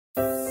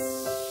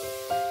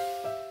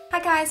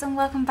guys, and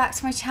welcome back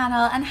to my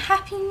channel, and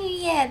Happy New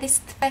Year. This is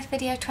the first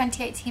video of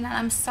 2018 and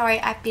I'm sorry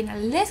I've been a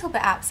little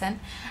bit absent.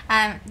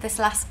 This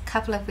last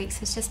couple of weeks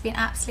has just been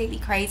absolutely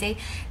crazy,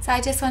 so I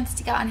just wanted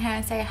to get on here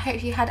and say I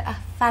hope you had a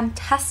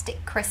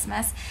fantastic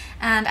Christmas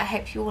and I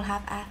hope you all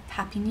have a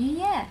Happy New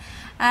Year.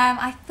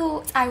 I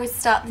thought I would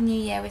start the new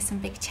year with some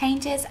big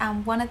changes,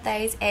 and one of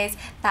those is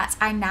that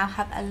I now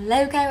have a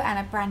logo and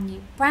a brand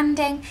new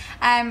branding.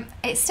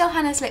 It's still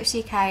Hannah's Lips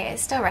UK,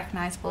 it's still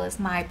recognisable as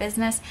my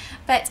business,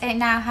 but it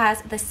now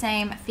has the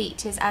same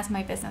features as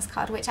my business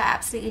card, which I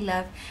absolutely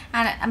love,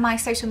 and my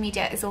social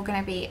media is all going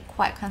to be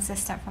quite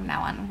consistent from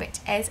now on, which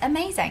is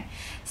amazing.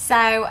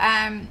 So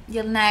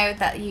you'll know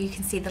that you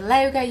can see the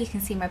logo, you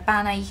can see my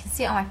banner, you can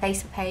see it on my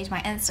Facebook page,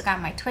 my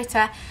Instagram, my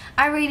Twitter.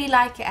 I really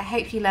like it. I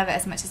hope you love it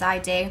as much as I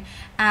do.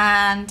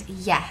 And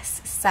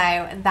yes,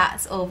 so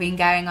that's all been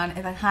going on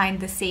behind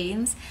the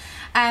scenes.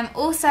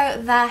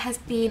 Also, there has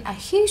been a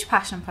huge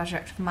passion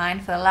project of mine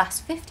for the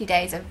last 50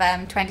 days of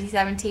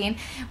 2017,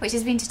 which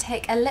has been to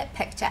take a lip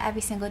picture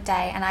every single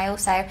day, and I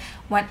also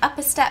went up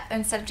a step.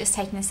 Instead of just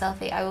taking a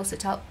selfie, I also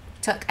took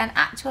an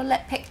actual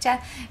lip picture.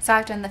 So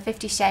I've done the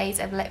 50 shades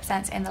of lip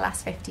sense in the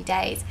last 50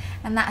 days,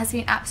 and that has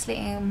been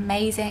absolutely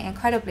amazing,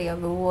 incredibly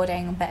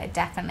rewarding, but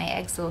definitely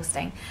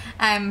exhausting.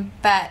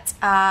 But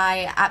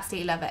I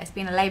absolutely love it. It's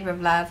been a labour of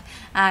love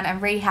and I'm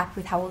really happy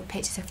with how all the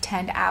pictures have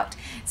turned out.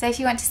 So if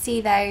you want to see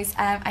those,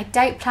 I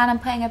don't plan on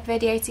putting a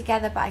video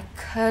together, but I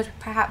could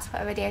perhaps put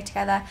a video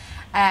together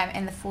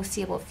in the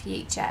foreseeable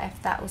future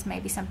if that was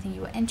maybe something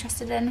you were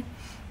interested in.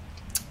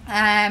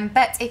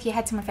 But if you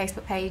head to my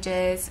Facebook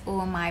pages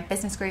or my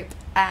business group,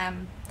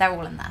 they're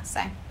all in there,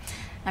 so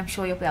I'm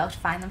sure you'll be able to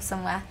find them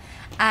somewhere.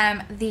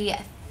 The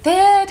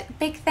third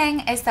big thing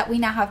is that we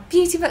now have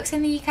beauty books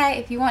in the UK.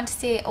 If you want to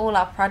see all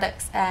our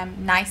products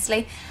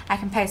nicely, I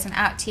can post them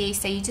out to you,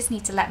 so you just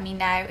need to let me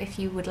know if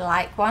you would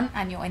like one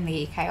and you're in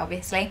the UK,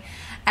 obviously.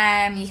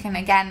 You can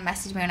again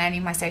message me on any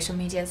of my social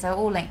medias, they're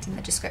all linked in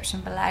the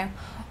description below,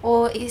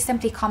 or you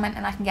simply comment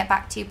and I can get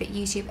back to you, but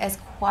YouTube is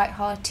quite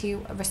hard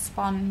to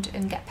respond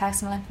and get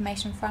personal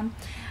information from,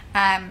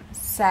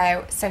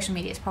 so social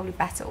media is probably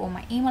better, or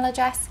my email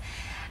address.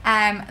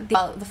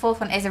 The fourth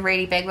one is a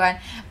really big one,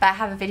 but I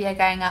have a video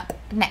going up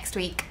next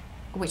week,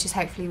 which is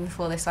hopefully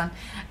before this one,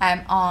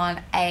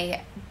 on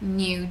a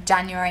new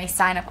January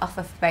sign-up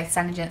offer for both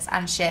Senegence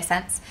and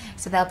SheerSense,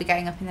 so they'll be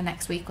going up in the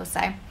next week or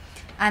so.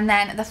 And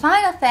then the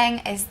final thing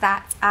is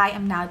that I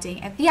am now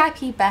doing a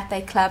VIP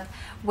birthday club,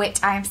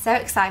 which I am so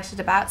excited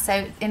about.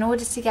 So in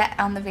order to get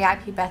on the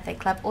VIP birthday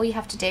club, all you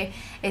have to do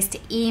is to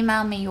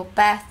email me your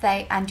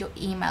birthday and your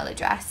email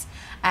address,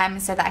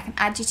 so that I can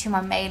add you to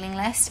my mailing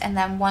list. And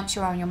then once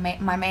you're on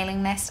my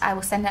mailing list, I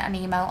will send out an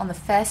email on the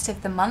 1st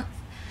of the month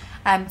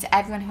to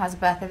everyone who has a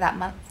birthday that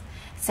month,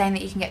 saying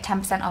that you can get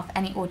 10% off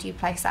any order you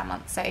place that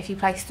month. So if you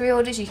place 3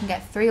 orders, you can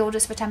get 3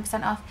 orders for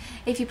 10% off.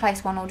 If you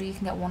place 1 order, you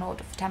can get 1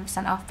 order for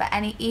 10% off. But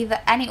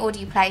any order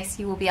you place,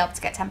 you will be able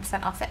to get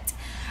 10% off it,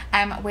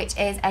 which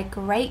is a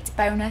great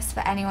bonus for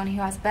anyone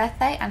who has a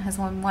birthday and has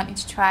been wanting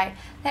to try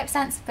lip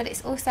sense. But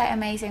it's also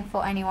amazing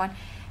for anyone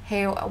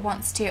who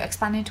wants to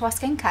expand into our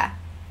skincare,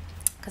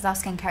 because our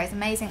skincare is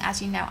amazing.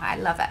 As you know, I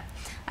love it.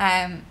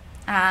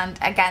 And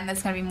again,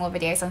 there's going to be more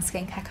videos on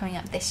skincare coming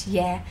up this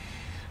year.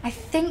 I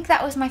think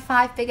that was my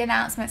 5 big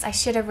announcements. I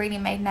should have really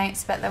made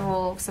notes, but they're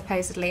all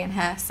supposedly in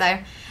here, so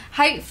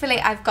hopefully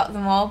I've got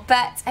them all.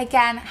 But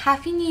again,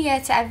 Happy New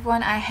Year to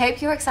everyone. I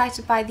hope you're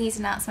excited by these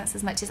announcements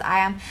as much as I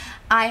am.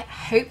 I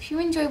hope you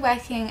enjoy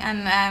working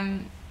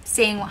and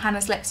seeing what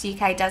Hannah's Lips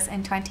UK does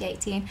in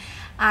 2018.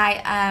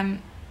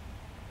 I'm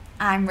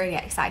really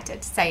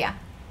excited, so yeah.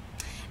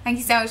 Thank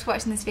you so much for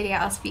watching this video.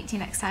 I'll speak to you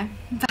next time.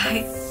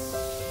 Bye.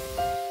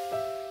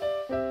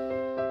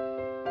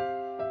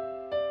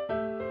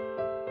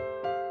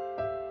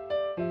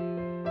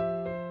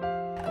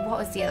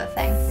 What was the other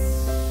thing?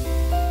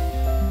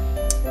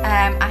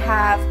 I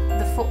have